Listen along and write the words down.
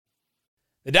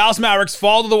The Dallas Mavericks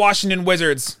fall to the Washington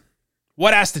Wizards.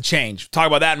 What has to change? Talk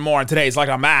about that and more on today's Locked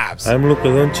On Mavs. I'm Luka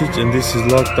Doncic, and this is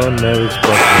Locked On Mavericks.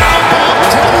 How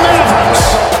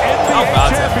about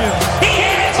champions? He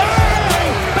hits!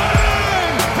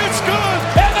 Bang! It's good!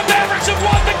 And the Mavericks have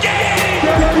won the game!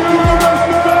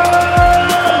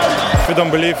 If you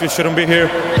don't believe, you shouldn't be here.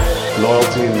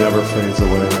 Loyalty never fades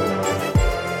away.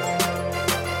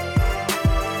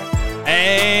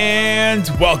 And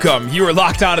welcome. You are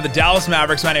locked on to the Dallas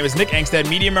Mavericks. My name is Nick Angstead,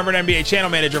 media member and NBA channel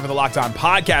manager for the Locked On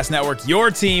Podcast Network, your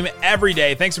team every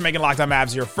day. Thanks for making Locked On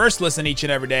Mavs your first listen each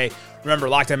and every day. Remember,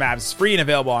 Locked On Mavs is free and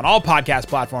available on all podcast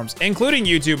platforms, including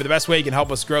YouTube. But the best way you can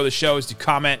help us grow the show is to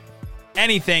comment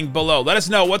anything below. Let us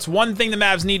know what's one thing the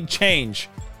Mavs need to change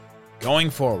going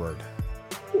forward.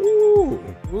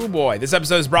 Ooh boy. This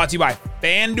episode is brought to you by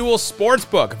FanDuel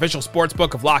Sportsbook, official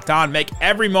sportsbook of Locked On. Make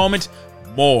every moment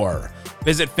more.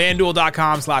 Visit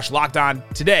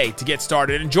FanDuel.com/LockedOn today to get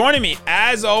started. And joining me,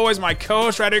 as always, my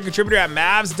co-host, writer, and contributor at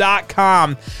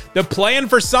Mavs.com, the playing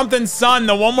for something son,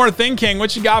 the one more thing king.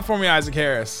 What you got for me, Isaac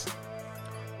Harris?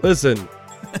 Listen,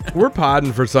 we're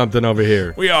podding for something over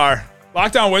here. We are.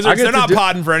 Locked On Wizards, they're not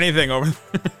podding for anything over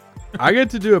there. I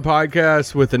get to do a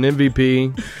podcast with an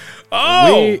MVP.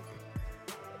 Oh!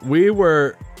 We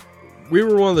were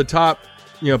one of the top,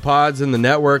 pods in the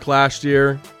network last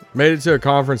year. Made it to a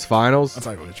conference finals. That's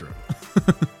not really true.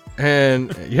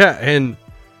 and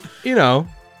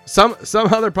some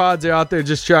other pods are out there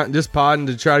just podding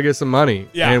to try to get some money.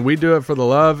 Yeah. And we do it for the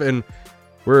love, and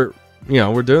we're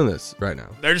doing this right now.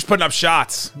 They're just putting up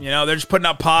shots. They're just putting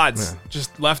up pods,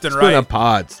 just left and right. Putting up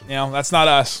pods. That's not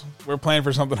us. We're playing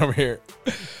for something over here.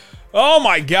 Oh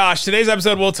my gosh. Today's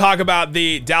episode, we'll talk about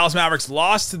the Dallas Mavericks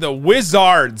loss to the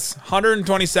Wizards,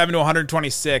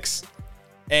 127-126.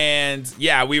 And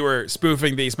yeah, we were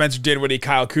spoofing the Spencer Dinwiddie,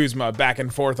 Kyle Kuzma back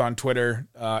and forth on Twitter.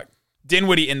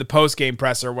 Dinwiddie in the post-game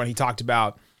presser when he talked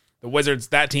about the Wizards,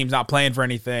 that team's not playing for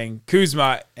anything.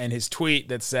 Kuzma and his tweet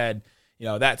that said,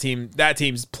 that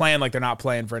team's playing like they're not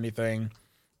playing for anything.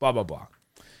 Blah blah blah.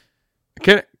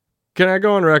 Can I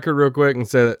go on record real quick and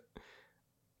say that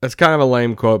that's kind of a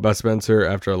lame quote by Spencer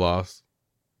after a loss?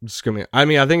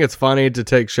 I think it's funny to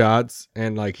take shots,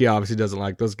 and he obviously doesn't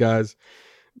like those guys,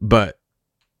 but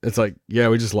it's we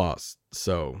just lost.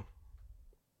 So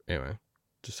anyway,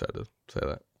 just had to say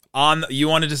that. You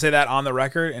wanted to say that on the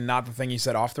record and not the thing you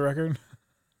said off the record?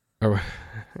 No, I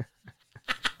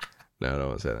don't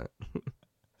want to say that.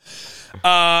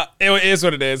 It is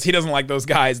what it is. He doesn't like those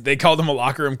guys. They called him a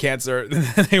locker room cancer.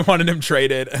 They wanted him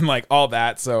traded and all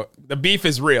that. So the beef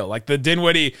is real. The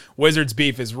Dinwiddie Wizards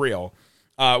beef is real.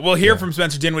 We'll hear from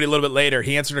Spencer Dinwiddie a little bit later.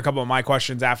 He answered a couple of my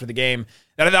questions after the game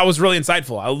that I thought was really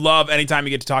insightful. I love anytime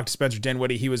you get to talk to Spencer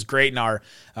Dinwiddie. He was great in our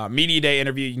Media Day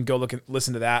interview. You can go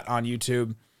listen to that on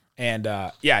YouTube. And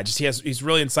he's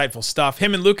really insightful stuff.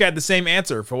 Him and Luka had the same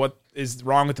answer for what is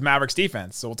wrong with the Mavericks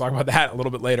defense. So we'll talk about that a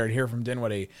little bit later and hear from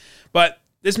Dinwiddie. But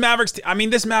this Mavericks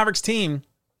team,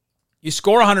 you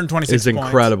score 126 points. It's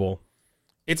incredible.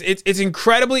 It's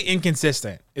incredibly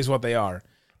inconsistent is what they are.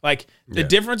 The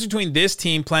difference between this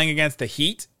team playing against the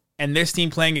Heat and this team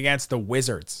playing against the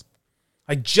Wizards,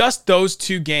 just those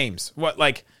two games.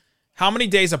 How many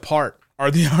days apart are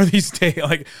these days?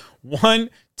 1,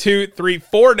 2, 3,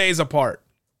 4 days apart.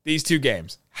 These two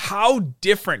games. How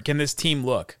different can this team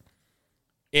look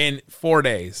in 4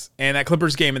 days? And that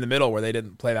Clippers game in the middle where they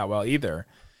didn't play that well either.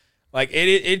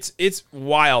 It's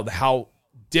wild how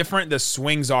different the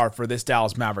swings are for this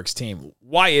Dallas Mavericks team.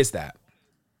 Why is that?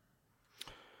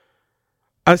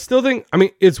 I still think,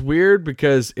 it's weird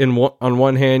because on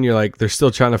one hand, you're they're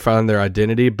still trying to find their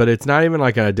identity, but it's not even an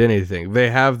identity thing. They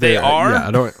are?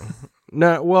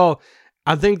 Yeah,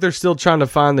 I think they're still trying to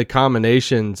find the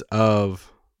combinations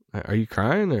of, are you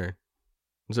crying or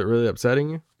is it really upsetting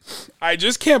you? I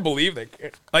just can't believe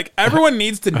it. Everyone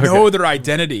needs to know their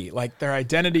identity, their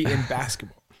identity in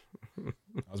basketball. I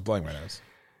was blowing my nose.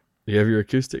 You have your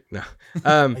acoustic? No.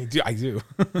 I do.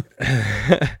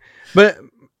 But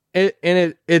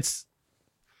it's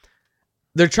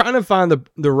they're trying to find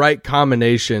the right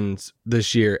combinations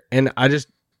this year, and I just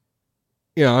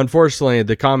unfortunately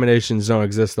the combinations don't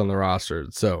exist on the roster.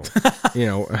 So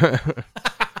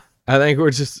I think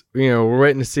we're just we're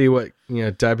waiting to see what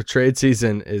type of trade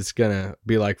season is gonna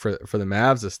be like for the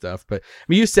Mavs and stuff. But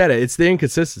you said it's the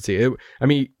inconsistency.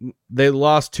 They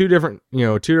lost two different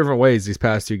ways these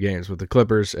past two games with the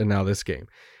Clippers and now this game.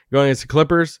 Going against the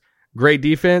Clippers, great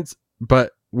defense,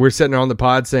 but we're sitting on the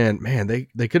pod saying, man,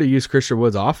 they could have used Christian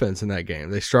Wood's offense in that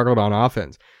game. They struggled on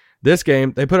offense. This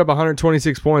game, they put up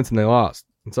 126 points and they lost.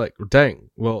 It's dang.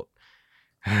 Well,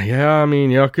 Yeah, I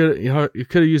mean, you could have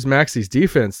used Maxi's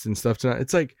defense and stuff tonight.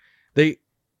 It's like they,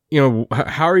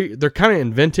 how are you? They're kind of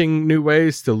inventing new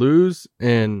ways to lose,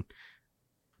 and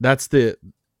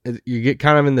you get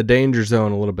kind of in the danger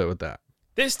zone a little bit with that.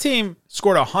 This team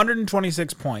scored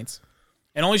 126 points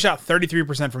and only shot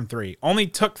 33% from three. Only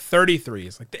took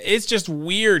 33s. It's just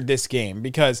weird this game,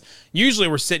 because usually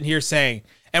we're sitting here saying,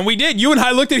 and we did. You and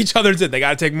I looked at each other and said, they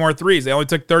got to take more threes. They only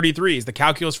took 33s. The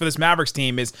calculus for this Mavericks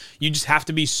team is you just have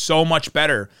to be so much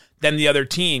better than the other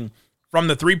team from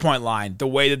the three-point line, the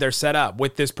way that they're set up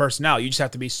with this personnel. You just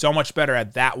have to be so much better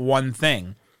at that one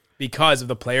thing because of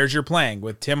the players you're playing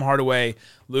with Tim Hardaway,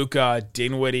 Luka,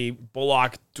 Dinwiddie,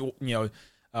 Bullock,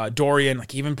 Dorian,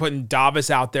 even putting Davis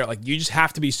out there. You just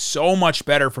have to be so much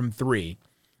better from three.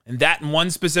 And that one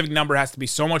specific number has to be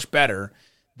so much better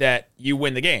that you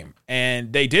win the game.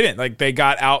 And they didn't. They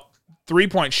got out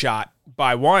three-point shot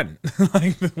by one.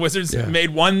 The Wizards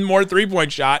made one more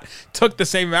three-point shot, took the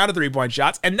same amount of three-point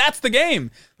shots, and that's the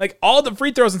game. All the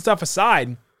free throws and stuff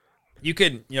aside, you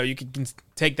could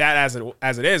take that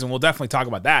as it is, and we'll definitely talk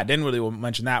about that. We'll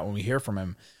mention that when we hear from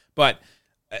him. But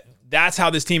that's how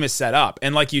this team is set up.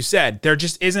 And like you said, there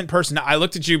just isn't personnel. I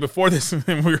looked at you before this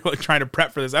and we were trying to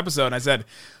prep for this episode, and I said,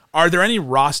 are there any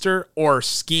roster or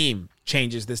scheme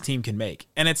changes this team can make?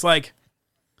 And it's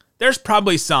there's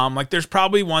probably some. There's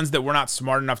probably ones that we're not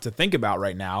smart enough to think about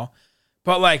right now.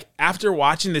 But after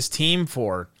watching this team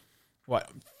for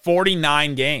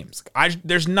 49 games,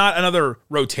 there's not another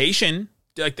rotation.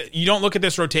 You don't look at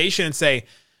this rotation and say,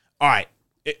 all right,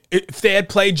 if they had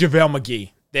played JaVale McGee,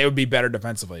 they would be better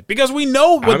defensively, because we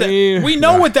know what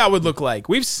that would look like.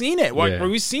 We've seen it.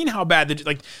 We've seen how bad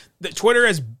the Twitter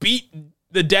has beat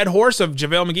the dead horse of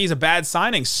JaVale McGee's a bad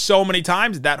signing so many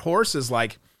times. That horse is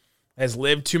has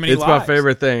lived too many lives. It's my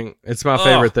favorite thing. It's my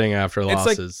favorite thing after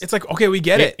losses. It's okay, we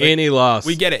get it. Any loss,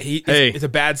 we get it. It's a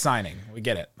bad signing. We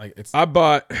get it. I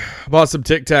bought some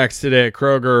Tic Tacs today at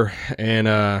Kroger, and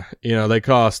they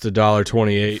cost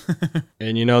 $1.28.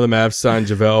 And the Mavs signed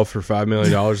JaVale for $5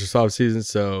 million this offseason,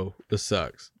 so this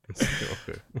sucks.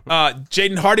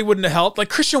 Jaden Hardy wouldn't have helped.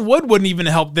 Christian Wood wouldn't even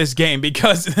help this game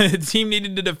because the team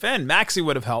needed to defend. Maxey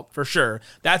would have helped for sure.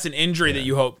 That's an injury that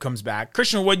you hope comes back.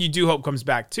 Christian Wood, you do hope comes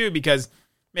back too, because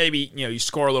maybe you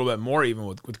score a little bit more even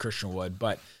with Christian Wood.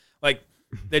 But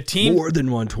the team more than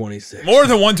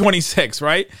 126,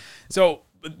 right? So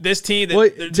this team,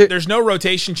 there's no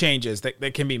rotation changes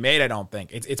that can be made. I don't think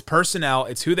it's personnel.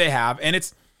 It's who they have, and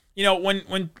it's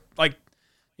when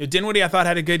Dinwiddie, I thought,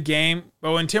 had a good game,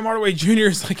 but when Tim Hardaway Jr.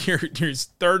 is your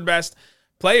third best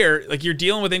player, you're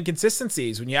dealing with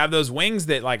inconsistencies when you have those wings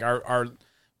that are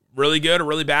really good or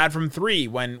really bad from three.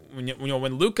 When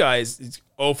Luka is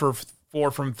 0 for 4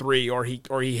 from three, or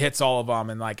he hits all of them,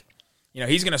 and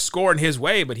he's going to score in his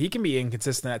way, but he can be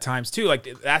inconsistent at times too.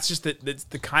 That's just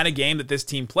the kind of game that this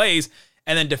team plays.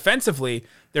 And then defensively,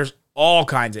 there's all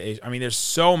kinds of issues. I mean, there's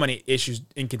so many issues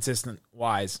inconsistent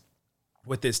wise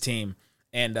with this team.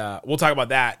 And we'll talk about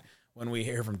that when we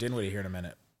hear from Dinwiddie here in a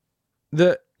minute.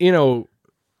 You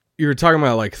were talking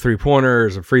about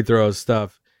 3-pointers and free throws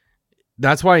stuff.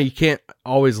 That's why you can't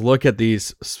always look at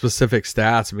these specific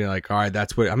stats and be like, all right,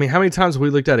 that's what. I mean, how many times have we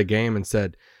looked at a game and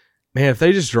said, man, if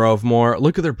they just drove more,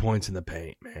 look at their points in the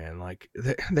paint, man.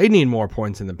 They need more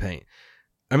points in the paint.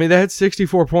 I mean, they had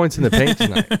 64 points in the paint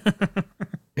tonight.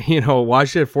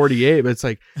 Washington had 48, but it's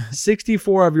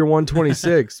 64 of your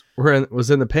 126 was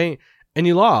in the paint. And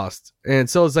you lost. And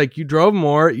so it's you drove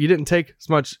more. You didn't take as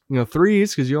much,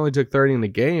 threes, because you only took 30 in the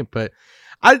game. But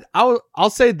I'll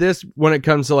say this when it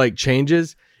comes to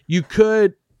changes. You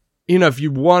could, if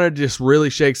you wanted to just really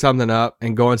shake something up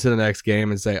and go into the next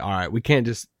game and say, all right, we can't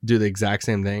just do the exact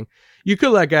same thing. You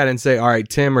could look at it and say, all right,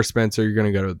 Tim or Spencer, you're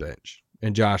going to go to the bench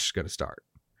and Josh is going to start.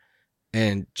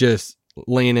 And just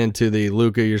lean into the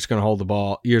Luka, you're just going to hold the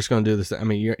ball. You're just going to do this. I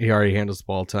mean, he already handles the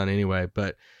ball a ton anyway,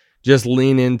 but just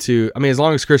lean into, as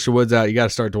long as Christian Wood's out, you got to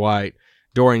start Dwight.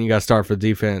 Dorian, you got to start for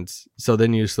defense. So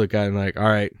then you just look at it all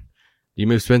right, do you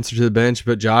move Spencer to the bench?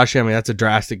 But Josh, that's a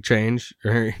drastic change.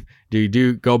 Or do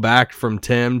you go back from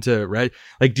Tim to Red?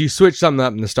 Do you switch something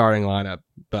up in the starting lineup?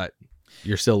 But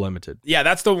you're still limited. Yeah,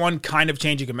 that's the one kind of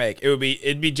change you can make.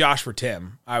 It'd be Josh for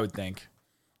Tim, I would think.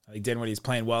 I think Dinwiddie's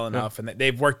playing well enough, and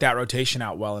they've worked that rotation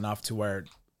out well enough to where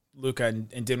Luka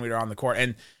and Dinwiddie are on the court.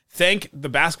 And thank the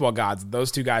basketball gods,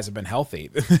 those two guys have been healthy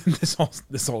this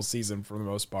whole season for the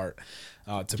most part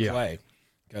to play,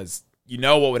 because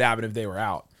what would happen if they were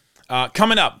out.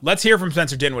 Coming up, let's hear from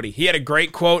Spencer Dinwiddie. He had a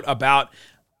great quote about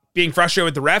being frustrated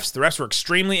with the refs. The refs were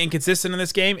extremely inconsistent in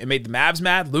this game. It made the Mavs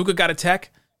mad. Luka got a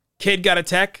tech. Kidd got a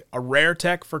tech, a rare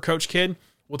tech for Coach Kidd.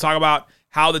 We'll talk about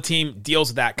how the team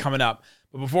deals with that coming up.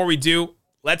 But before we do,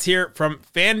 let's hear from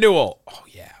FanDuel. Oh,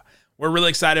 yeah. We're really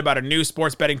excited about a new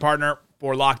sports betting partner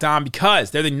for Locked On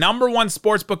because they're the number one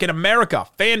sports book in America,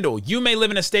 FanDuel. You may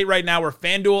live in a state right now where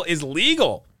FanDuel is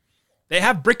legal. They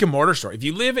have brick and mortar store. If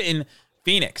you live in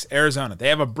Phoenix, Arizona, they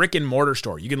have a brick and mortar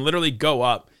store. You can literally go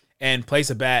up and place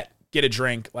a bet, get a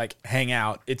drink, like hang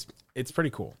out. It's pretty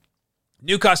cool.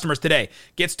 New customers today,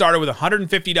 get started with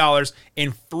 $150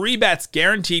 in free bets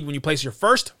guaranteed when you place your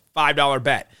first $5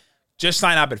 bet. Just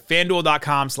sign up at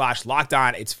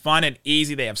FanDuel.com/lockedon. It's fun and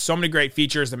easy. They have so many great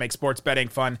features that make sports betting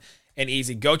fun and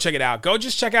easy. Go check it out. Go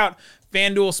just check out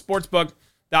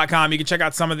FanDuelSportsbook.com. You can check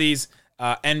out some of these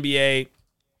NBA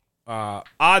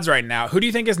odds right now. Who do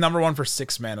you think is number one for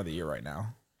sixth man of the year right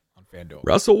now on FanDuel?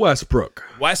 Russell Westbrook.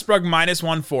 Westbrook minus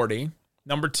 140.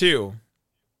 Number 2.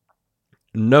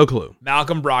 No clue.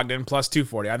 Malcolm Brogdon plus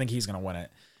 240. I think he's going to win it.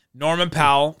 Norman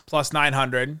Powell plus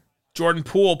 900. Jordan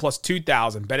Poole plus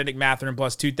 2,000. Benedict Mathurin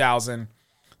plus 2,000.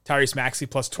 Tyrese Maxey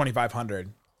plus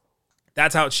 2,500.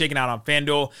 That's how it's shaking out on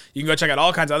FanDuel. You can go check out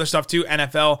all kinds of other stuff too.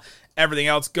 NFL, everything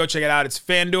else. Go check it out. It's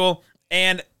FanDuel.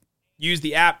 And use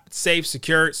the app. It's safe,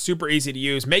 secure, super easy to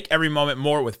use. Make every moment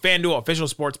more with FanDuel, official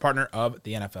sports partner of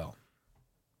the NFL.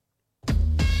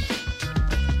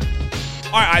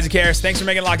 All right, Isaac Harris, thanks for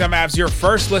making Locked On Mavs your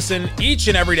first listen each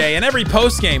and every day. And every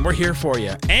post game, we're here for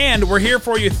you. And we're here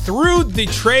for you through the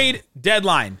trade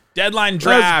deadline. Deadline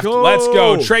draft. Let's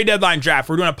go. Trade deadline draft.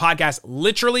 We're doing a podcast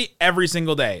literally every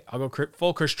single day. I'll go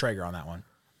full Chris Traeger on that one.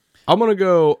 I'm going to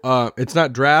go, it's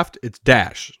not draft, it's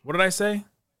dash. What did I say?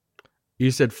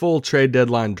 You said full trade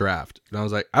deadline draft. And I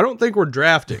was like, I don't think we're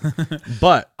drafting,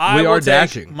 but we are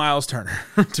dashing. Myles Turner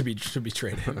to be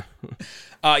traded.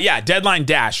 Deadline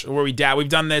dash, where we've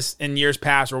done this in years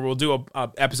past, where we'll do a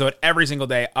episode every single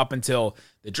day up until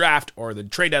the draft or the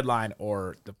trade deadline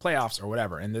or the playoffs or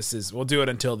whatever. And we'll do it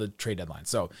until the trade deadline.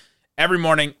 So every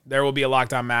morning there will be a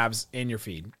Locked On Mavs in your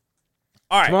feed.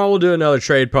 All right. Tomorrow we'll do another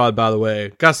trade pod, by the way.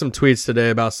 Got some tweets today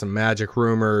about some Magic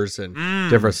rumors and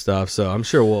different stuff. So I'm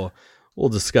sure we'll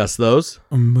discuss those.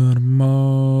 I'm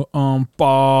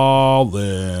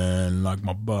falling like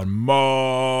my buddy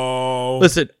Mo.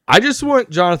 Listen, I just want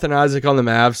Jonathan Isaac on the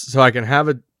Mavs so I can have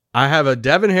a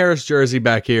Devin Harris jersey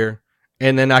back here,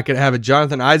 and then I could have a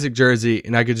Jonathan Isaac jersey,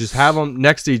 and I could just have them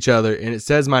next to each other, and it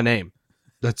says my name.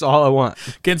 That's all I want.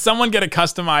 Can someone get a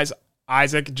customized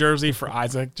Isaac jersey for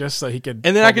Isaac just so he could...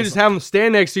 And then I could just have them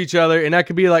stand next to each other, and that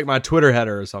could be like my Twitter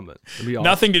header or something. It'd be awesome.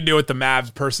 Nothing to do with the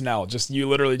Mavs personnel. You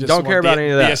literally just don't care about any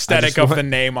of that. The aesthetic of the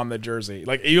name on the jersey.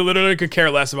 Like, you literally could care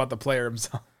less about the player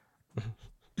himself.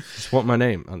 Just want my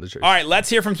name on the jersey. All right, let's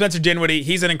hear from Spencer Dinwiddie.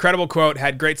 He's an incredible quote,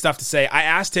 had great stuff to say. I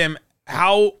asked him,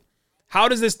 how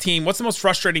does this team, what's the most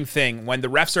frustrating thing when the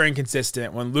refs are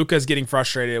inconsistent, when Luka's getting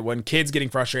frustrated, when Kid's getting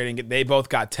frustrated, they both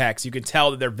got texts. You can tell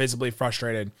that they're visibly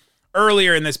frustrated.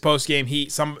 Earlier in this post game, Eddie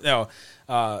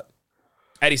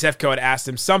Sefko had asked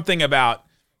him something about,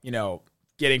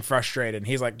 getting frustrated, and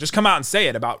he's like, "Just come out and say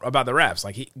it about the refs."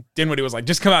 Like Dinwiddie was like,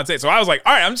 "Just come out and say it." So I was like,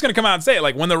 "All right, I'm just gonna come out and say it."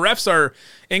 Like when the refs are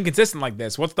inconsistent like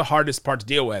this, what's the hardest part to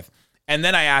deal with? And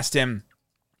then I asked him,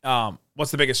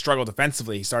 "What's the biggest struggle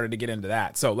defensively?" He started to get into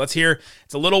that. So let's hear.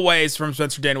 It's a little ways from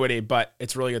Spencer Dinwiddie, but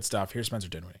it's really good stuff. Here's Spencer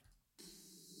Dinwiddie.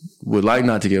 Would like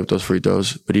not to give up those free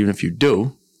throws, but even if you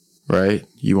do. Right?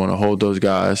 You want to hold those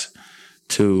guys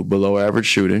to below average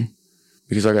shooting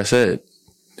because, like I said,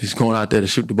 he's going out there to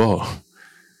shoot the ball.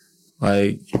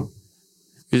 Like, we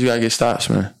just got to get stops,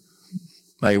 man.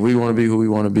 Like, we want to be who we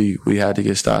want to be. We had to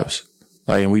get stops.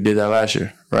 Like, and we did that last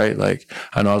year, right? Like,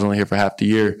 I know I was only here for half the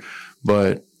year,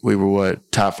 but we were,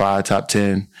 top 5, top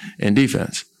 10 in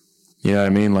defense. You know what I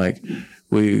mean? Like,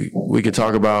 we could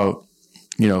talk about,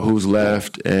 who's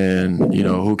left and,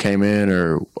 who came in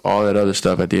or all that other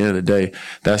stuff. At the end of the day,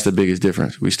 that's the biggest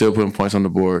difference. We still putting points on the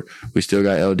board. We still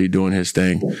got LD doing his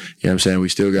thing. You know what I'm saying? We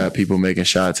still got people making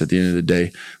shots at the end of the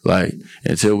day. Like,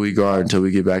 until we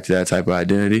get back to that type of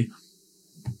identity.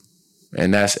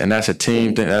 And that's a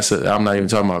team thing. I'm not even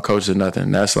talking about coaches or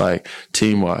nothing. That's like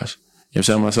team-wise. You know what I'm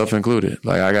saying? Myself included.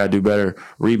 Like, I got to do better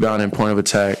rebounding, point of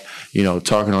attack,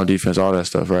 talking on defense, all that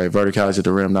stuff, right? Verticality at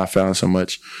the rim, not fouling so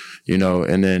much.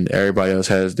 And then everybody else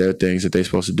has their things that they're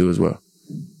supposed to do as well.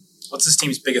 What's this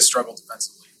team's biggest struggle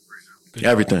defensively right now?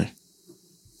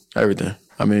 Everything.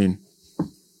 I mean,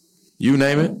 you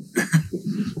name it.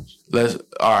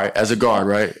 All right, as a guard,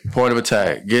 right? Point of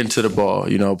attack, get into the ball,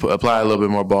 apply a little bit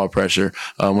more ball pressure.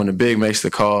 When the big makes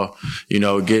the call,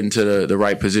 get into the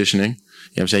right positioning.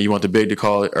 You know what I'm saying? You want the big to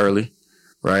call it early,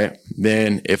 right?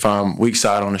 Then if I'm weak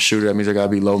side on the shooter, that means I got to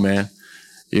be low man.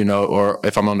 Or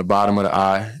if I'm on the bottom of the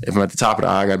eye, if I'm at the top of the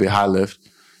eye, I got to be high lift.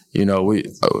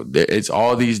 It's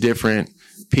all these different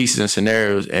pieces and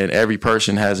scenarios, and every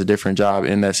person has a different job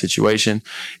in that situation,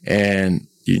 and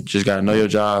you just got to know your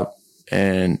job.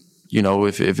 And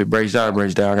if it breaks down, it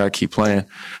breaks down. I got to keep playing,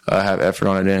 have effort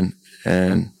on it.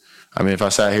 And I mean, if I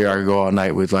sat here, I could go all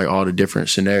night with like all the different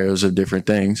scenarios of different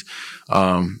things.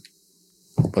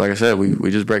 But like I said,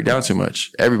 we just break down too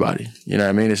much. Everybody, you know what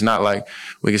I mean? It's not like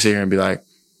we can sit here and be like,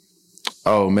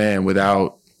 oh man,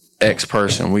 without X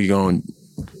person, we going to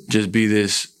just be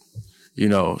this,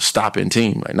 stopping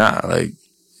team. Like, nah, like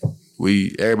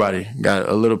everybody got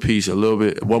a little piece, a little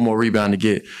bit, one more rebound to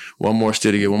get, one more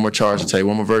steal to get, one more charge to take,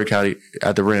 one more verticality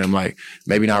at the rim, like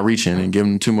maybe not reaching and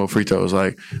giving them 2 more free throws.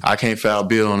 Like, I can't foul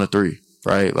Bill on a 3,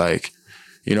 right? Like,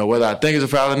 whether I think it's a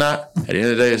foul or not, at the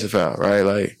end of the day, it's a foul, right?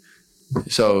 Like,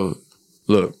 so,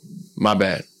 look, my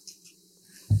bad.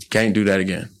 Can't do that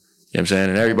again. You know what I'm saying?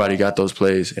 And everybody got those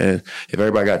plays. And if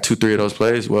everybody got 2-3 of those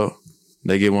plays, well,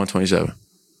 they get 127.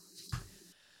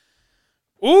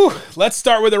 Ooh, let's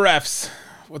start with the refs.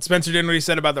 What Spencer Dinwiddie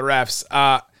said about the refs.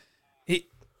 I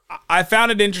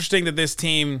found it interesting that this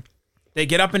team, they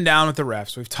get up and down with the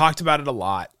refs. We've talked about it a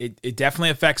lot. It definitely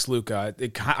affects Luka.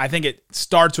 I think it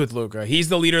starts with Luka. He's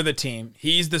the leader of the team.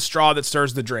 He's the straw that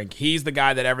stirs the drink. He's the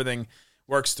guy that everything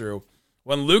works through.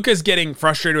 When Luka's getting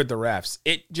frustrated with the refs,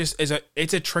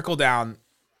 it's a trickle-down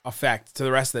effect to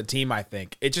the rest of the team, I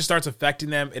think. It just starts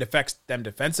affecting them. It affects them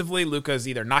defensively. Luka's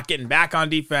either not getting back on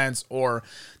defense or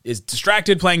is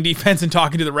distracted playing defense and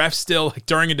talking to the refs still like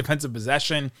during a defensive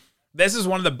possession. This is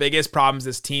one of the biggest problems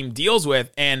this team deals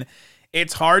with, and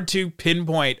it's hard to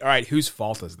pinpoint, all right, whose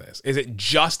fault is this? Is it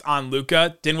just on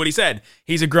Luka? Dinwiddie said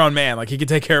he's a grown man. Like, he could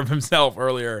take care of himself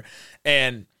earlier.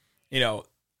 And,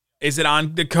 is it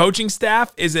on the coaching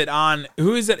staff? Is it on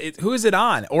who is it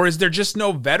on? Or is there just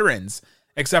no veterans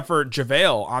except for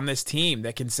JaVale on this team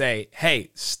that can say, hey,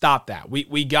 stop that.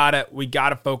 We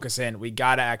gotta focus in. We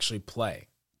gotta actually play.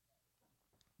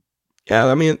 Yeah,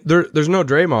 I mean, there's no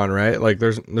Draymond, right? Like,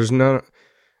 there's no.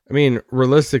 I mean,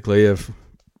 realistically, if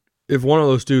one of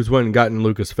those dudes went and got in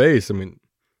Luka's face, I mean,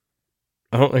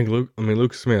 I don't think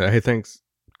Luka's Smith. Hey, thanks,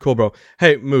 cool, bro.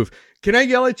 Hey, move. Can I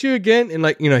yell at you again? And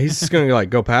he's just gonna like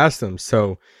go past them.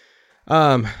 So,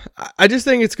 I just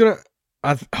think it's gonna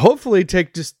hopefully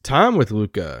take just time with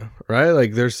Luka, right?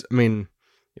 Like,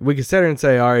 we could sit here and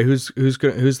say, all right, who's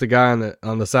the guy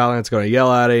on the sideline that's gonna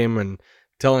yell at him and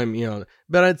tell him,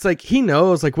 but it's like, he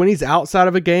knows, like, when he's outside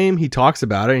of a game, he talks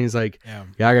about it and he's like, yeah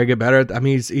I gotta get better. I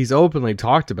mean, he's openly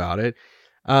talked about it.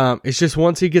 It's just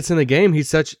once he gets in the game, we've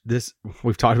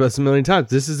talked about this a million times.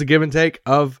 This is a give and take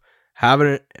of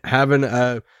having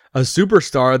a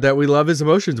superstar that we love his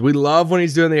emotions. We love when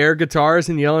he's doing the air guitars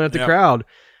and yelling at the crowd,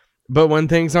 but when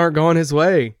things aren't going his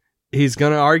way, he's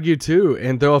going to argue too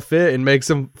and throw a fit and make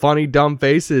some funny, dumb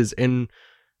faces and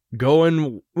go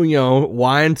and,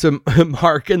 whine to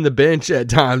Mark in the bench at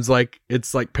times. Like,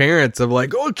 it's like parents of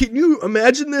like, oh, can you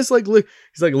imagine this? Like, look,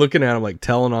 he's like looking at him, like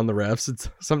telling on the refs. It's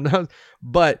sometimes,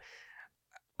 but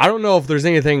I don't know if there's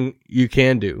anything you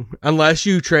can do unless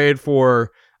you trade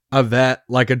for a vet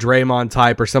like a Draymond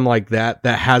type or something like that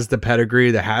has the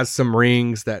pedigree, that has some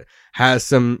rings, that has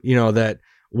some, that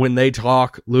when they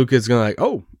talk, Luka's going to like,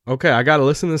 oh, okay, I got to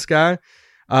listen to this guy.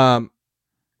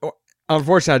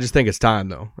 Unfortunately, I just think it's time,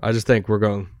 though. I just think we're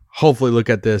going to hopefully look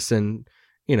at this in,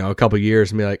 a couple of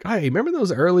years and be like, hey, remember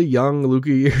those early young Luka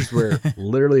years where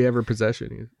literally every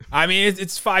possession? I mean,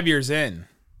 it's 5 years in.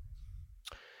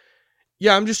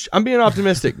 Yeah, I'm being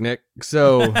optimistic, Nick.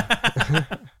 So,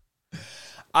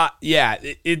 yeah,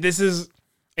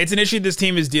 it's an issue this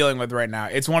team is dealing with right now.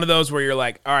 It's one of those where you're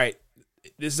like, all right,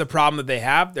 this is a problem that they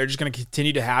have. They're just going to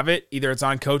continue to have it. Either it's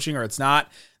on coaching or it's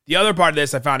not. The other part of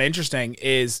this I found interesting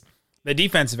is the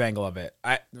defensive angle of it.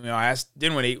 I asked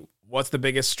Dinwiddie, what's the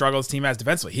biggest struggle this team has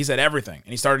defensively? He said everything.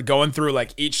 And he started going through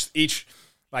like each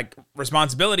like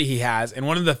responsibility he has. And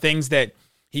one of the things that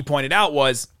he pointed out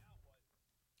was,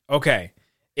 okay,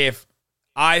 if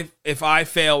I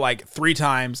fail like 3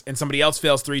 times and somebody else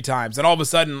fails 3 times, and all of a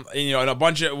sudden, we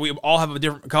all have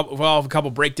a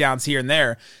couple breakdowns here and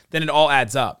there, then it all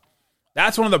adds up.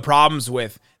 That's one of the problems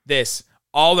with this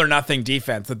all or nothing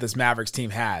defense that this Mavericks team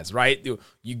has, right?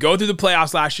 You go through the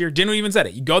playoffs last year. Dinwiddie even said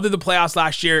it. You go through the playoffs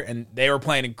last year and they were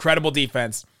playing incredible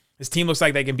defense. This team looks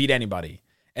like they can beat anybody.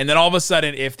 And then all of a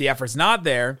sudden, if the effort's not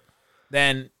there,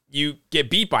 then you get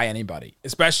beat by anybody,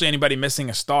 especially anybody missing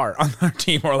a star on their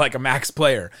team or like a max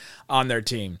player on their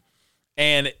team.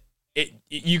 And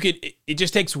it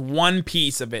just takes one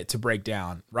piece of it to break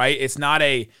down, right? It's not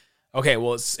okay,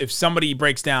 well, if somebody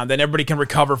breaks down, then everybody can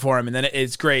recover for him, and then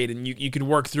it's great, and you can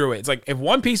work through it. It's like if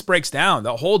one piece breaks down,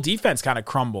 the whole defense kind of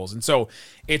crumbles. And so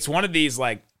it's one of these,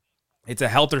 like, it's a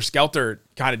helter-skelter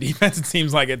kind of defense, it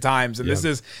seems like at times. And this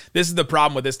is the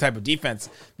problem with this type of defense.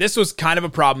 This was kind of a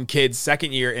problem Kidd's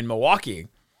second year in Milwaukee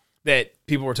that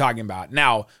people were talking about.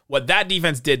 Now, what that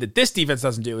defense did that this defense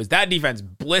doesn't do is that defense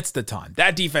blitzed a ton.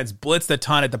 That defense blitzed a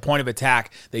ton at the point of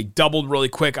attack. They doubled really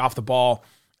quick off the ball.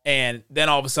 And then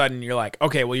all of a sudden you're like,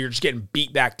 okay, well, you're just getting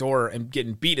beat backdoor and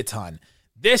getting beat a ton.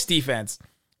 This defense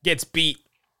gets beat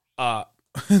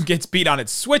on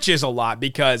its switches a lot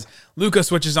because Luka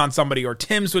switches on somebody or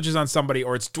Tim switches on somebody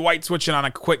or it's Dwight switching on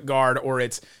a quick guard or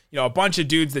it's, a bunch of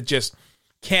dudes that just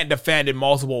can't defend in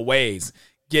multiple ways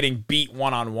getting beat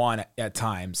one-on-one at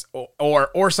times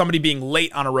or somebody being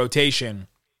late on a rotation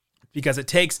because it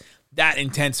takes that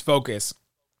intense focus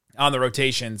on the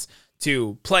rotations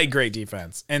to play great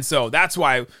defense. And so that's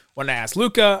why when I asked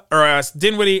Luka or I asked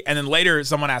Dinwiddie and then later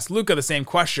someone asked Luka the same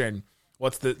question,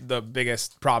 what's the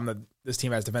biggest problem that this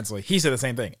team has defensively? He said the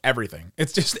same thing. Everything.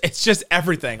 It's just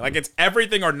everything. Like it's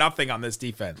everything or nothing on this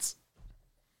defense.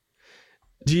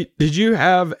 Did you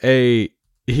have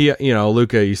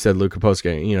Luka, you said Luka post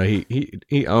game,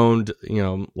 he owned,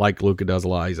 like Luka does a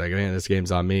lot. He's like, man, this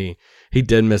game's on me. He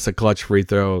did miss a clutch free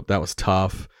throw. That was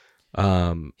tough.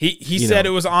 He said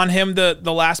it was on him the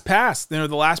last pass. The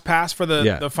last pass for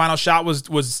the final shot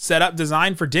was set up,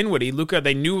 designed for Dinwiddie. Luka,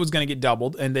 they knew was going to get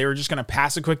doubled, and they were just going to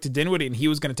pass it quick to Dinwiddie, and he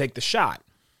was going to take the shot.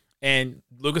 And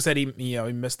Luka said he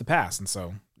missed the pass, and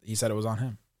so he said it was on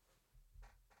him.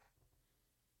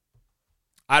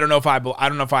 I don't know if I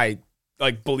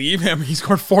believe him. He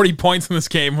scored 40 points in this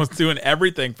game, was doing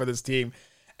everything for this team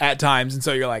at times. And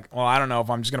so you're like, well, I don't know if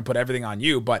I'm just going to put everything on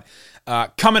you. But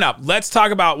coming up, let's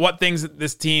talk about what things that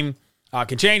this team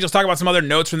can change. Let's talk about some other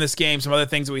notes from this game, some other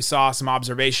things that we saw, some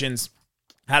observations.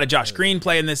 How did Josh Green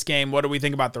play in this game? What do we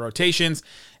think about the rotations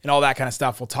and all that kind of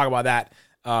stuff? We'll talk about that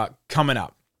coming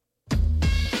up.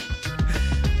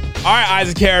 All right,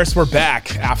 Isaac Harris, we're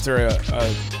back after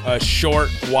a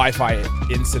short Wi-Fi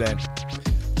incident.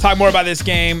 Talk more about this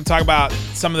game, talk about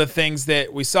some of the things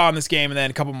that we saw in this game, and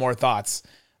then a couple more thoughts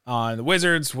on the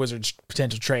Wizards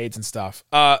potential trades and stuff.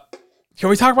 Can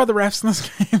we talk about the refs in this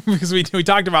game? Because we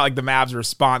talked about like the Mavs'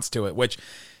 response to it, which,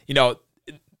 the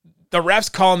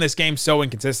refs calling this game so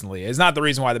inconsistently is not the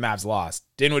reason why the Mavs lost.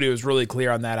 Dinwiddie was really clear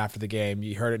on that after the game.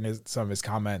 You heard it in some of his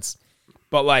comments.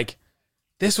 But like,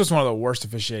 this was one of the worst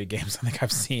officiated games I think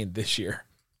I've seen this year.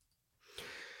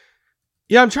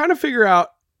 Yeah, I'm trying to figure out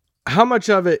how much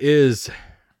of it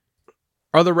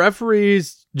are the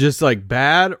referees just like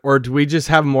bad, or do we just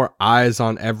have more eyes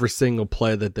on every single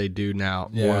play that they do now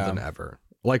more than ever?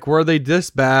 Like, were they this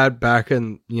bad back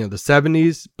in, the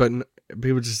 70s, but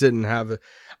people just didn't have it?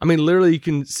 I mean, literally you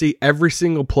can see every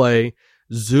single play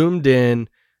zoomed in,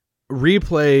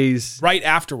 replays right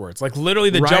afterwards, like literally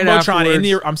the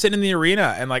jumbotron I'm sitting in the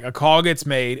arena and like a call gets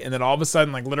made and then all of a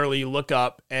sudden like literally you look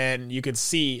up and you could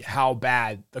see how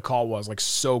bad the call was, like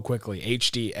so quickly,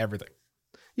 HD, everything.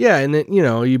 Yeah, and then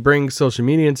you bring social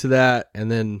media into that, and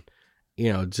then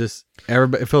just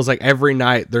everybody, it feels like every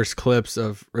night there's clips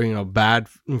of bad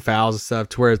fouls and stuff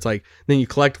to where it's like then you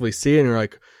collectively see it and you're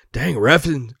like, dang,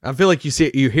 refing. I feel like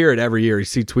you hear it every year. You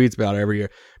see tweets about it every year.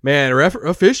 Man,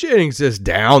 officiating's just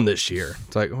down this year.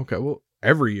 It's like, okay, well,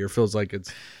 every year feels like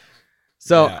it's.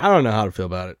 So I don't know how to feel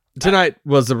about it. Tonight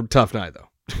was a tough night, though.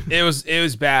 It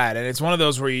was bad, and it's one of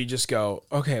those where you just go,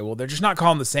 okay, well, they're just not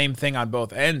calling the same thing on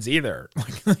both ends either.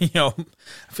 Like, I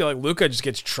feel like Luka just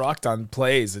gets trucked on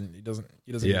plays, and he doesn't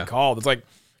get called. It's like,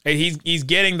 hey, he's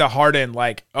getting the Harden,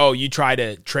 like, oh, you try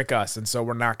to trick us, and so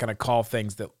we're not going to call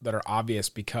things that are obvious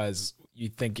because you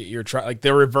think you're trying, like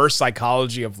the reverse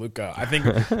psychology of Luka. I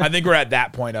think we're at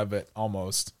that point of it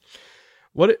almost.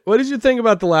 What did you think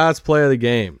about the last play of the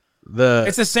game?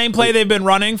 It's the same play they've been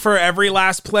running for every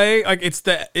last play. Like it's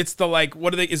the like,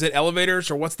 what are they? Is it elevators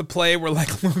or what's the play where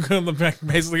like Luka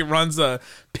basically runs a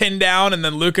pin down and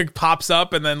then Luka pops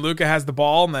up and then Luka has the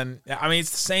ball and then it's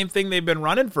the same thing they've been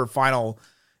running for final.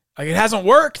 Like it hasn't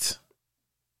worked,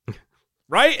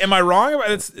 right? Am I wrong?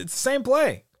 It's the same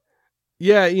play.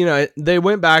 Yeah, they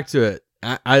went back to it.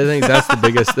 I think that's the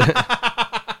biggest thing.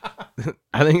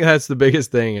 I think that's the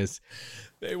biggest thing is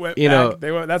they went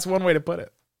back. That's one way to put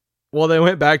it. Well, they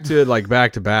went back to it like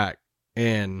back to back,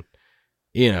 and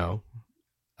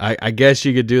I guess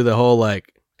you could do the whole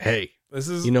like, hey, this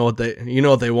is what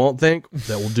they won't think,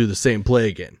 that we'll do the same play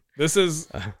again. This is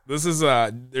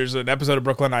there's an episode of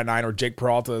Brooklyn Nine-Nine where Jake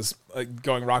Peralta is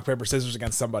going rock paper scissors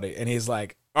against somebody, and he's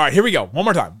like, all right, here we go, one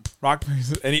more time, rock,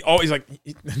 and he always like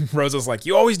Rosa's like,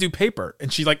 you always do paper,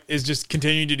 and she like is just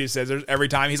continuing to do scissors every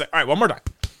time. He's like, all right, one more time.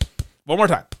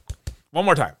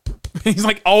 He's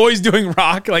like always doing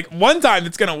rock, like one time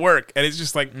it's gonna work, and it's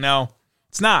just like, no,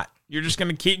 it's not. You're just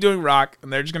gonna keep doing rock,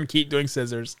 and they're just gonna keep doing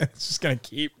scissors. It's just gonna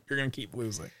keep. You're gonna keep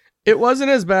losing. It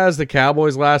wasn't as bad as the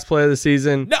Cowboys' last play of the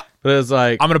season. No, but it was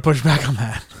like I'm gonna push back on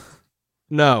that.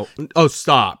 No. Oh,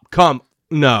 stop.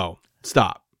 No.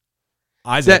 Stop.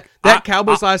 Isaac, That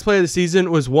Cowboys' last play of the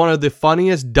season was one of the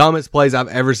funniest, dumbest plays I've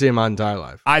ever seen in my entire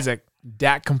life. Isaac,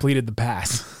 Dak completed the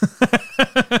pass.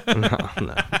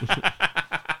 No.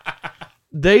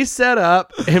 They set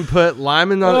up and put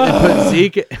Lyman on and put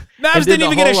Zeke. Mavs didn't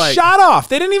even get a shot off.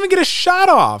 They didn't even get a shot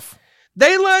off.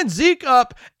 They lined Zeke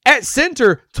up at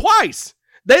center twice.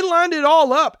 They lined it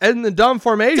all up in the dumb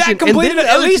formation.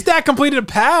 At least Dak completed a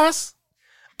pass.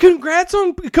 Congrats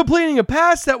on completing a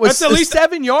pass that was at least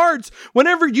 7 yards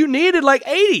whenever you needed like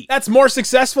 80. That's more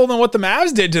successful than what the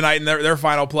Mavs did tonight in their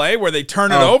final play where they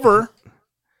turned it over.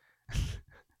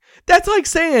 That's like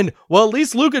saying, well, at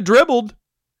least Luka dribbled.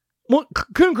 Well,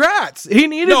 congrats. He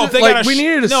needed if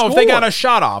they got a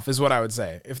shot off is what I would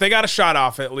say. If they got a shot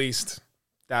off, at least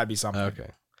that'd be something. Okay.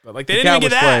 But like they didn't even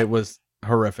get that. Play was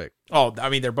horrific. Oh, I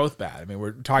mean, they're both bad. I mean,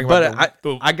 we're talking about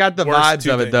I got the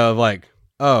vibes of it though, of like,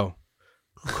 oh,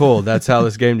 cool. That's how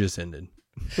this game just ended.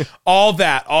 All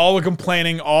the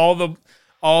complaining, all the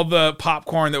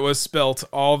popcorn that was spilt,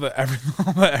 all the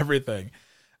everything.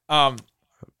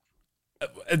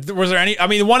 Was there any? I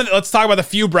mean, let's talk about the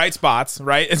few bright spots,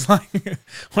 right? It's like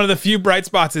one of the few bright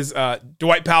spots is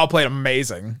Dwight Powell played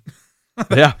amazing.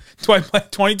 Yeah, Dwight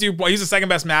played 22 points. He's the second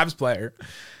best Mavs player.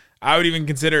 I would even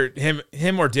consider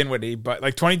him or Dinwiddie, but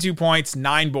like 22 points,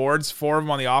 9 boards, 4 of them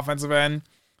on the offensive end.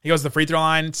 He goes to the free throw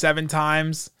line 7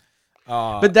 times.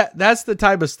 But that's the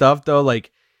type of stuff though. Like,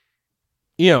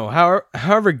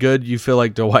 however good you feel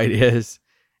like Dwight is,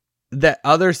 that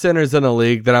other centers in the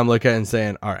league that I'm looking at and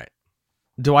saying, all right,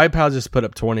 Dwight Powell just put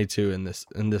up 22 in this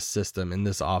system, in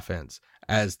this offense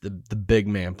as the big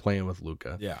man playing with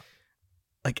Luka. Yeah.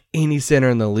 Like any center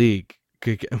in the league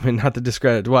could, I mean, not to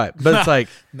discredit Dwight, but it's like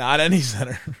not any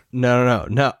center.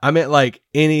 No. I meant like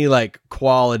any like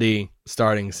quality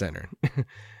starting center.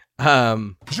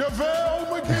 JaVale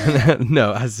McGee.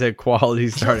 No, I said quality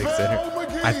starting center.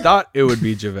 McGee. I thought it would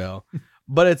be JaVale,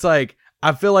 but it's like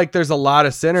I feel like there's a lot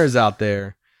of centers out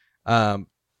there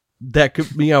that could,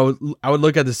 I would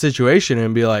look at the situation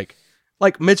and be like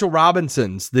Mitchell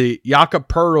Robinson's, the Jakob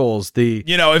Pertls,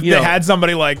 if they had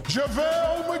somebody like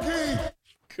JaVale McGee.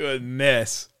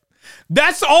 Goodness.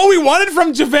 That's all we wanted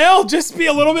from JaVale, just be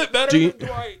a little bit better than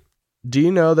Dwight. Do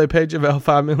you know they paid JaVale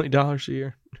 $5 million a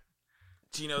year?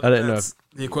 Do you know that's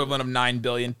the equivalent of 9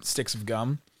 billion sticks of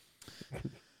gum?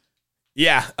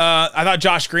 Yeah, I thought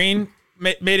Josh Green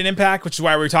made an impact, which is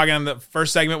why we were talking in the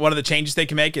first segment. One of the changes they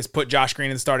can make is put Josh Green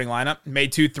in the starting lineup.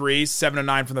 Made 2 threes, 7 of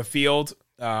 9 from the field.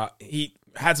 He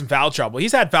had some foul trouble.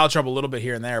 He's had foul trouble a little bit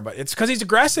here and there, but it's because he's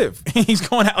aggressive. He's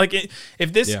going out like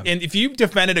if you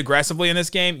defended aggressively in this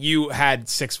game, you had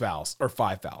 6 fouls or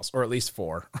 5 fouls or at least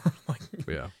 4.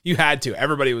 You had to.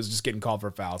 Everybody was just getting called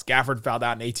for fouls. Gafford fouled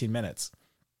out in 18 minutes.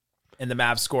 And the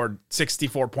Mavs scored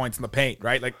 64 points in the paint,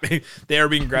 right? Like they were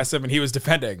being aggressive and he was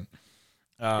defending.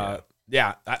 I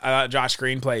thought Josh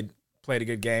Green played a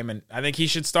good game, and I think he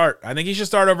should start. I think he should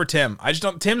start over Tim.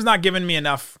 Tim's not giving me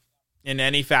enough in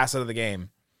any facet of the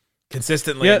game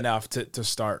consistently enough to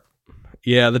start.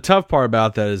 Yeah, the tough part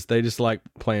about that is they just like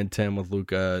playing Tim with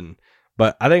Luka,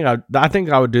 but I think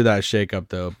I would do that shake up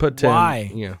though. Put Tim.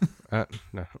 Why?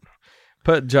 No.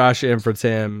 Put Josh in for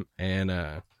Tim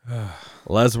and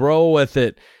let's roll with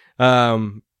it.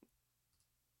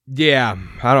 Yeah,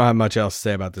 I don't have much else to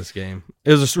say about this game.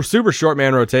 It was a super short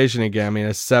man rotation again. I mean,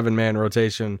 a 7-man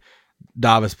rotation.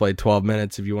 Davis played 12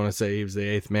 minutes if you want to say he was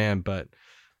the 8th man, but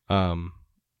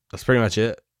that's pretty much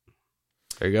it.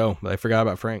 There you go. They forgot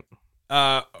about Frank.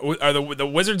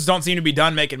 The Wizards don't seem to be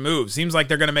done making moves. Seems like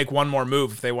they're going to make one more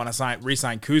move if they want to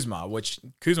re-sign Kuzma, which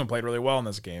Kuzma played really well in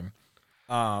this game.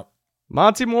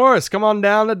 Monty Morris, come on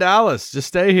down to Dallas. Just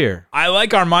stay here. I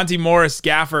like our Monty Morris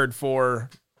Gafford for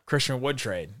Christian Wood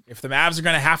trade. If the Mavs are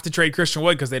going to have to trade Christian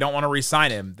Wood because they don't want to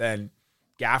re-sign him, then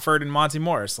Gafford and Monty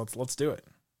Morris, let's do it.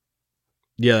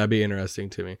 Yeah, that'd be interesting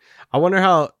to me. I wonder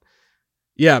how.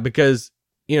 Yeah, because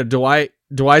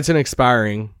Dwight's an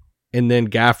expiring, and then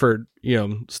Gafford,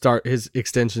 his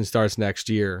extension starts next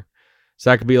year, so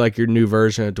that could be like your new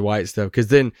version of Dwight stuff. Because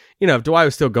then if Dwight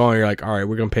was still going, you're like, all right,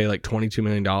 we're gonna pay like $22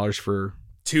 million for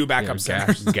 2 backup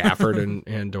centers, Gafford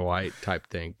and Dwight type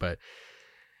thing. But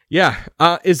yeah,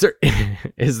 is there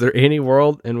any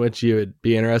world in which you would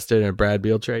be interested in a Brad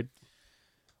Beal trade?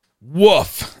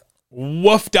 Woof.com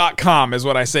is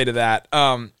what I say to that.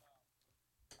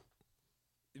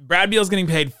 Brad Beal's getting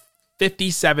paid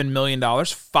 $57 million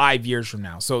 5 years from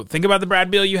now. So think about the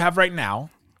Brad Beal you have right now.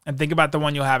 and think about the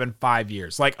one you'll have in 5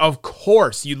 years. Like, of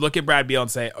course, you look at Brad Beal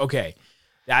and say, okay,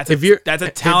 that's a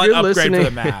talent upgrade for the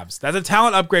Mavs. That's a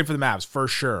talent upgrade for the Mavs, for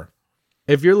sure.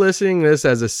 If you're listening to this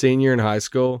as a senior in high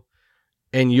school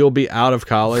and you'll be out of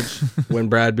college when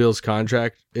Brad Beal's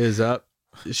contract is up,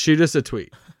 shoot us a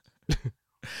tweet.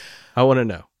 I want to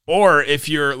know. Or if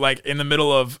you're like in the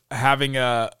middle of having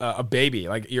a baby,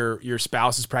 like your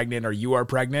spouse is pregnant or you are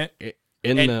pregnant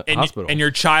in the hospital, and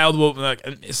your child will, like,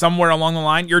 somewhere along the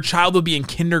line, your child will be in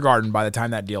kindergarten by the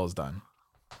time that deal is done.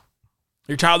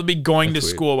 Your child will be going to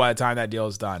school by the time that deal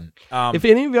is done. If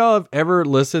any of y'all have ever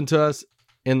listened to us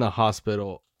in the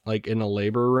hospital, like in a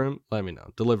labor room, let me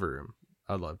know. Delivery room.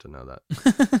 I'd love to know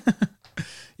that.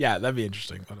 Yeah, that'd be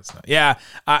interesting. Let us know. Yeah,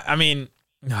 I mean,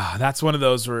 that's one of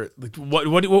those where, like, what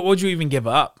would you even give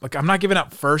up? Like, I'm not giving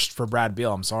up first for Brad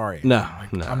Beal. I'm sorry. No,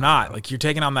 I'm not. Like, you're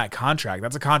taking on that contract.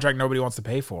 That's a contract nobody wants to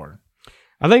pay for.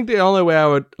 I think the only way I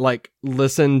would like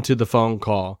listen to the phone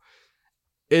call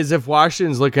is if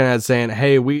Washington's looking at it saying,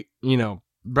 "Hey,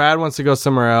 Brad wants to go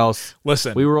somewhere else.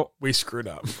 Listen, we screwed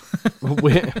up.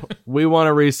 we want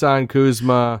to re-sign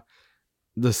Kuzma.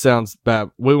 This sounds bad.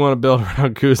 We want to build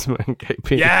around Kuzma and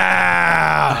KP.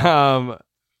 Yeah.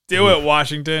 Do it,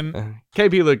 Washington.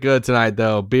 KP looked good tonight,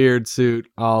 though. Beard, suit,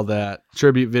 all that.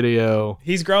 Tribute video.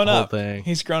 He's grown up. Thing.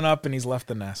 He's grown up and he's left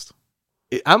the nest.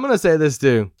 I'm going to say this,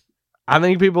 too. I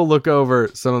think people look over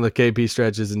some of the KP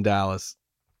stretches in Dallas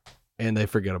and they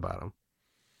forget about him.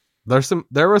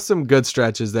 There were some good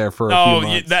stretches there for a few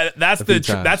months. That's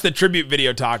the tribute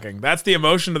video talking. That's the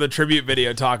emotion of the tribute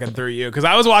video talking through you. Because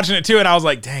I was watching it too, and I was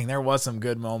like, "Dang, there was some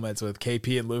good moments with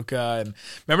KP and Luka." And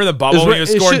remember the bubble? He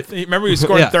was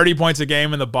scoring 30 points a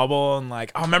game in the bubble, and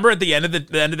like, oh, remember at the end of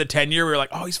the tenure, we were like,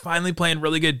 "Oh, he's finally playing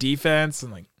really good defense."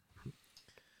 And like,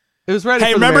 it was ready.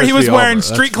 Hey, remember he was wearing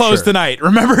street clothes tonight.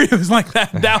 Remember he was like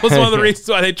that. That was one of the reasons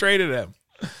why they traded him.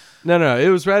 No, it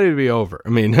was ready to be over. I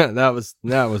mean, that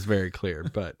was very clear.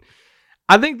 But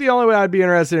I think the only way I'd be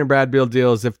interested in Brad Beal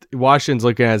deal is if Washington's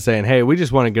looking at it saying, "Hey, we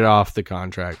just want to get off the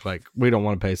contract. Like, we don't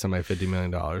want to pay somebody $50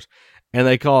 million." And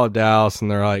they call up Dallas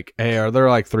and they're like, "Hey, are there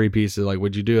like three pieces? Like,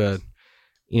 would you do a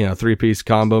 3-piece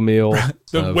combo meal?"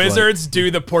 The Wizards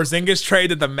do the Porzingis trade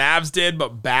that the Mavs did,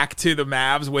 but back to the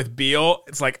Mavs with Beal.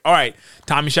 It's like, all right,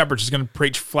 Tommy Shepard's just going to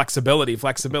preach flexibility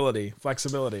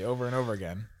over and over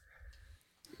again.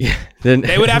 Yeah, then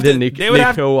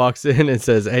Nico walks in and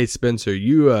says, "Hey, Spencer,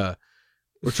 we're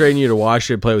trading you to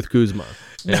Washington to play with Kuzma."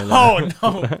 And,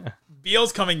 no,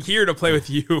 Beal's coming here to play with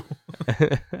you.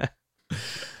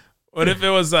 What if it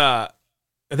was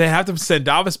they have to send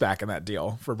Davis back in that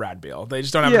deal for Brad Beal? They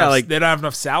just don't have enough. They don't have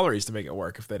enough salaries to make it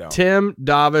work if they don't. Tim,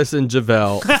 Davis, and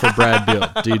JaVale for Brad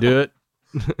Beal. Do you do it?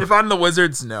 If I'm the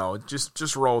Wizards, no.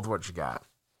 Just roll with what you got.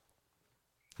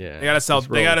 Yeah, they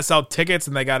gotta sell tickets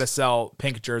and they gotta sell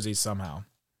pink jerseys somehow.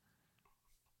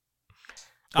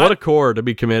 What a core to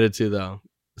be committed to, though.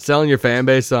 Selling your fan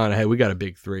base on, hey, we got a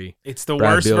big three. It's the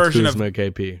worst version of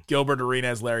KP. Gilbert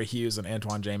Arenas, Larry Hughes, and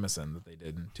Antoine Jameson that they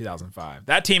did in 2005.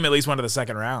 That team at least went to the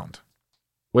second round.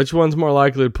 Which one's more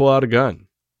likely to pull out a gun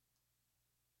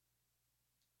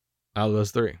out of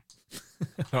those three?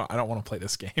 I don't want to play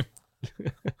this game.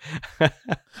 I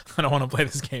don't want to play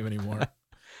this game anymore.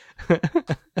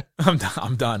 I'm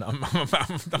done.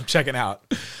 I'm checking out.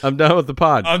 I'm done with the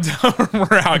pod. I'm done.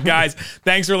 We're out, guys.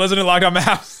 Thanks for listening to Locked On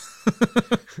Mavs.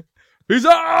 Peace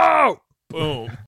out. Boom.